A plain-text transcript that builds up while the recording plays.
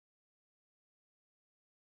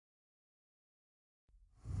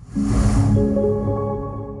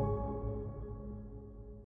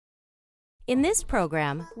In this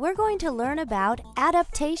program, we're going to learn about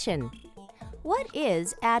adaptation. What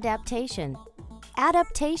is adaptation?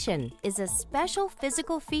 Adaptation is a special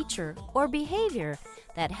physical feature or behavior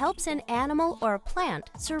that helps an animal or plant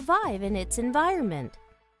survive in its environment.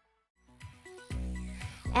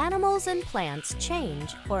 Animals and plants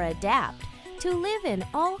change or adapt to live in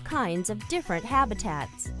all kinds of different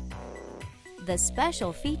habitats. The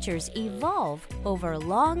special features evolve over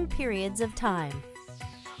long periods of time.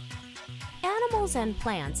 Animals and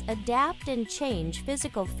plants adapt and change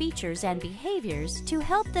physical features and behaviors to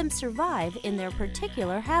help them survive in their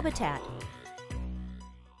particular habitat.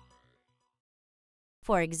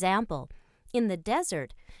 For example, in the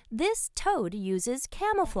desert, this toad uses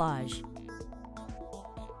camouflage.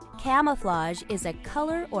 Camouflage is a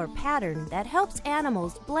color or pattern that helps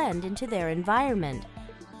animals blend into their environment.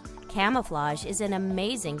 Camouflage is an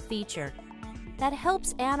amazing feature that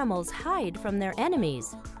helps animals hide from their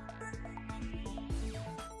enemies.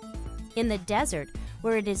 In the desert,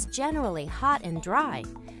 where it is generally hot and dry,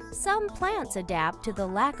 some plants adapt to the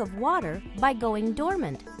lack of water by going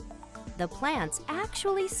dormant. The plants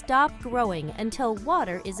actually stop growing until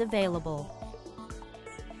water is available.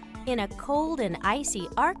 In a cold and icy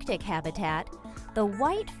Arctic habitat, the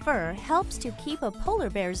white fur helps to keep a polar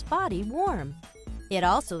bear's body warm. It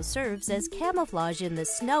also serves as camouflage in the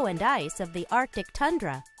snow and ice of the Arctic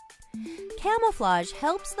tundra. Camouflage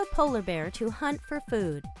helps the polar bear to hunt for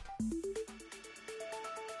food.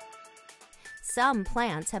 Some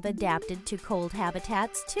plants have adapted to cold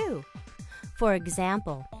habitats too. For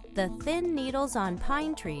example, the thin needles on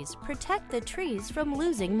pine trees protect the trees from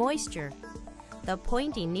losing moisture. The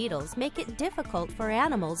pointy needles make it difficult for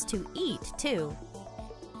animals to eat too.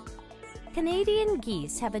 Canadian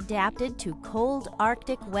geese have adapted to cold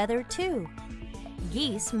Arctic weather too.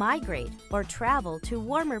 Geese migrate or travel to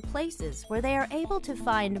warmer places where they are able to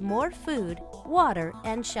find more food, water,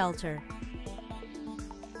 and shelter.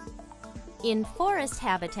 In forest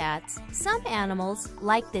habitats, some animals,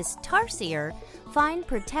 like this tarsier, find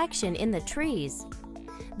protection in the trees.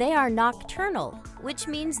 They are nocturnal, which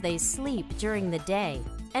means they sleep during the day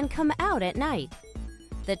and come out at night.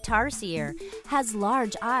 The tarsier has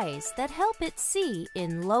large eyes that help it see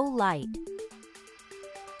in low light.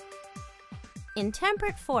 In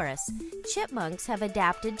temperate forests, chipmunks have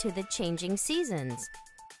adapted to the changing seasons.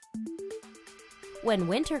 When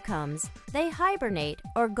winter comes, they hibernate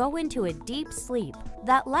or go into a deep sleep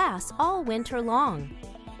that lasts all winter long.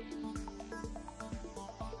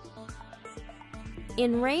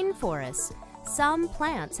 In rainforests, some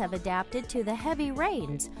plants have adapted to the heavy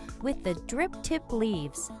rains with the drip-tip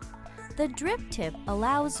leaves. The drip tip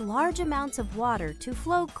allows large amounts of water to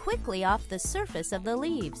flow quickly off the surface of the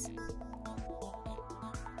leaves.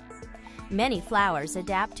 Many flowers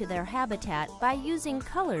adapt to their habitat by using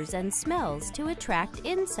colors and smells to attract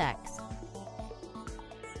insects.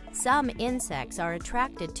 Some insects are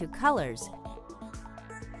attracted to colors,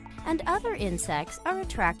 and other insects are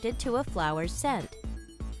attracted to a flower's scent.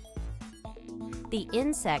 The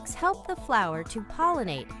insects help the flower to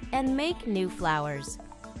pollinate and make new flowers.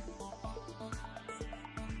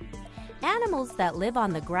 Animals that live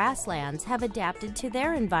on the grasslands have adapted to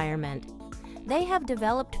their environment. They have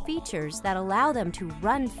developed features that allow them to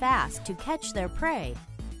run fast to catch their prey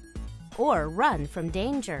or run from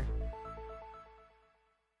danger.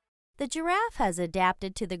 The giraffe has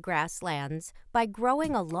adapted to the grasslands by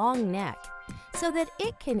growing a long neck so that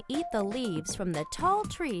it can eat the leaves from the tall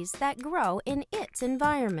trees that grow in its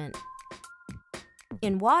environment.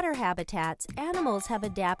 In water habitats, animals have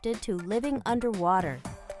adapted to living underwater.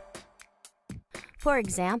 For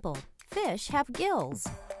example, fish have gills.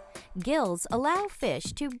 Gills allow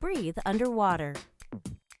fish to breathe underwater.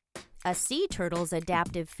 A sea turtle's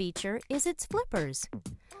adaptive feature is its flippers.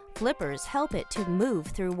 Flippers help it to move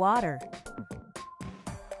through water.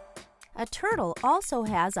 A turtle also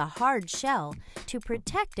has a hard shell to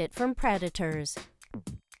protect it from predators.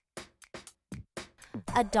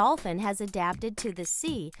 A dolphin has adapted to the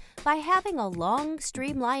sea by having a long,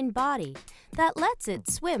 streamlined body that lets it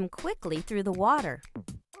swim quickly through the water.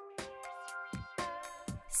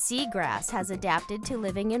 Seagrass has adapted to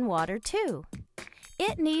living in water too.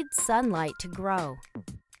 It needs sunlight to grow.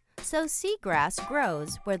 So seagrass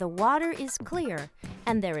grows where the water is clear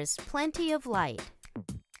and there is plenty of light.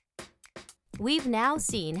 We've now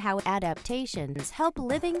seen how adaptations help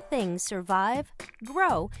living things survive,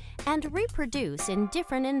 grow, and reproduce in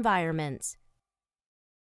different environments.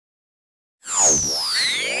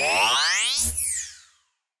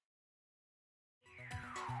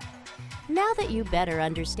 Now that you better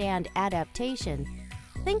understand adaptation,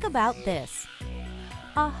 think about this.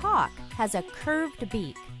 A hawk has a curved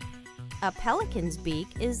beak. A pelican's beak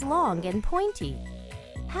is long and pointy.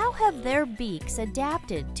 How have their beaks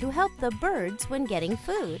adapted to help the birds when getting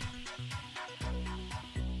food?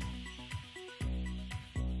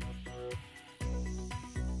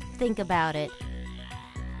 Think about it.